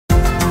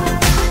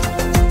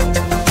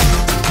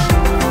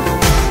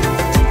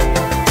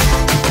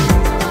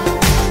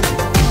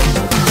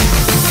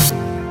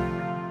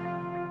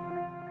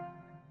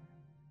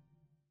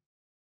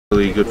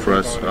be good for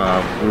us.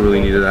 We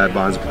really needed that.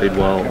 Bonds played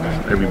well.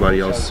 Everybody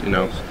else,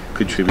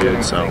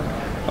 contributed. So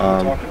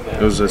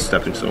it was a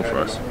stepping stone for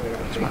us.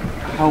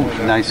 How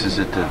nice is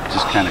it to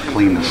just kind of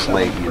clean the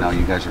slate? You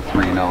guys are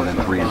 3-0, then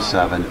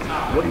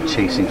 3-7, and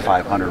chasing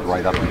 500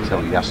 right up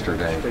until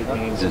yesterday.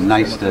 Is it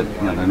nice that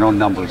there are no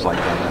numbers like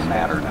that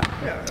matter now?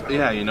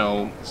 Yeah,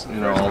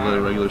 all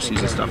the regular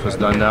season stuff is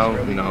done now.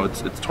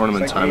 It's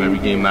tournament time. Every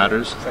game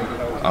matters.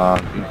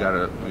 We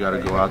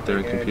gotta go out there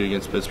and compete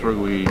against Pittsburgh.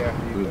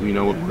 We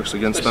know what works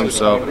against them,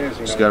 so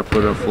just gotta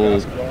put a full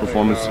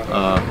performance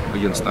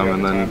against them,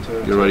 and then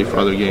get ready for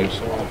other games.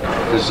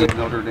 Does the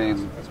Notre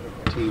Dame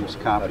team's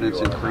confidence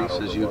increase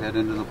as you head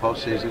into the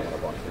postseason?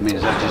 I mean,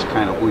 is that just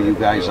kind of who you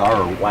guys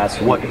are, or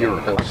what you're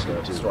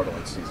accustomed to?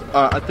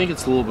 I think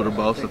it's a little bit of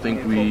both. I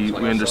think we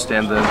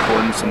understand the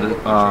importance and the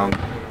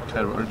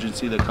kind of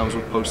urgency that comes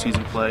with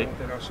postseason play.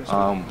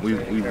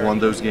 We've won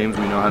those games.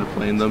 We know how to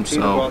play in them.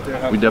 So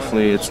we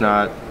definitely, it's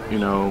not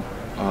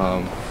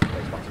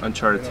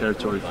uncharted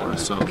territory for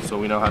us. So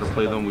we know how to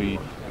play them. We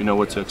know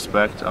what to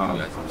expect.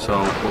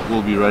 So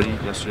we'll be ready.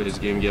 Yesterday's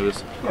game gave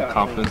us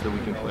confidence that we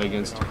can play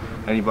against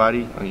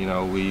anybody.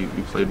 We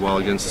played well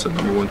against the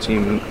 #1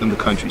 team in the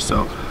country.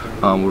 So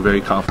we're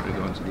very confident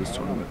going into this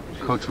tournament.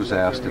 Coach was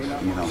asked if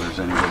there's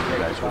any way you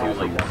guys would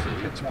ever look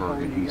at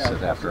Pittsburgh, and he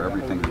said after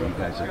everything that you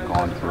guys have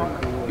gone through,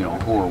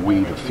 who are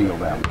we to feel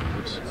that?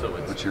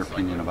 What's your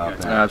opinion about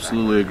that? I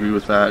absolutely agree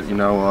with that.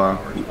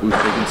 We've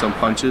taken some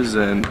punches,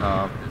 and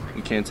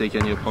we can't take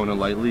any opponent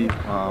lightly.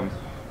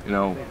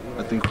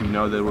 I think we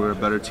know that we're a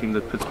better team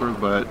than Pittsburgh,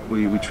 but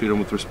we treat them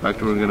with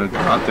respect. We're going to go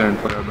out there and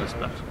play our best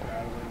basketball.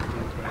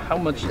 How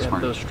much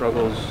have those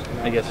struggles,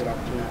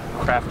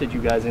 crafted you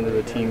guys into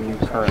the team you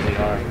currently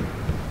are?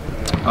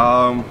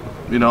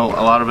 A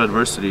lot of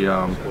adversity.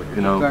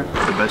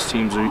 The best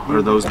teams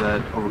are those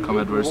that overcome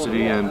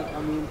adversity, and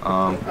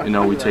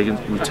we've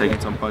taken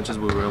some punches,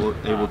 but we were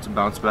able to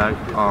bounce back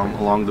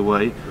along the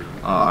way.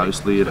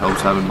 Obviously, it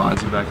helps having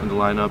Bonzi back in the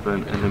lineup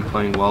and him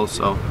playing well.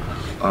 So,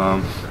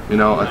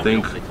 I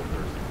think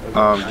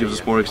gives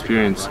us more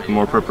experience and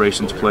more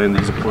preparation to play in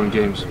these important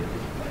games.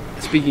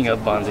 Speaking of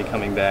Bonzi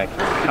coming back,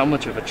 how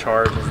much of a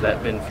charge has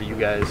that been for you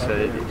guys?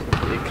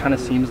 It kind of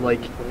seems like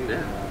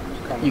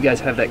you guys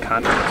have that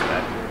confidence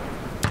back.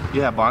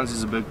 Yeah,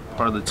 Bonzi's a big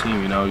part of the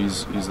team.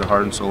 He's the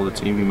heart and soul of the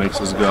team. He makes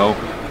us go.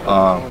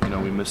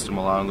 We missed him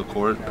a lot on the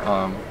court.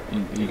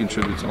 He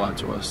contributes a lot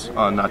to us,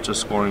 not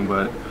just scoring,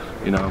 but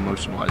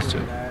emotion-wise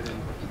too.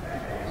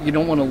 You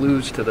don't want to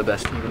lose to the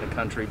best team in the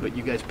country, but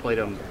you guys played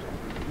them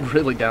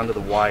really down to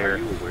the wire.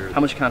 How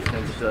much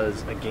confidence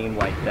does a game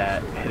like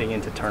that heading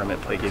into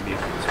tournament play give you?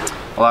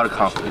 A lot of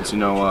confidence.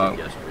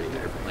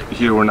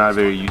 Here we're not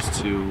very used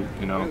to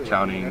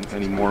counting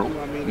any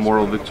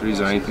moral victories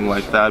or anything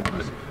like that,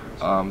 but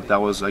that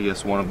was, I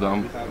guess, one of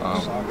them.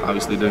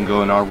 Obviously didn't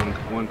go in our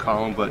win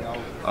column, but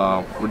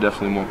we're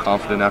definitely more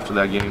confident after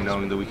that game,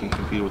 knowing that we can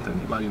compete with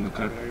anybody in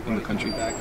the country.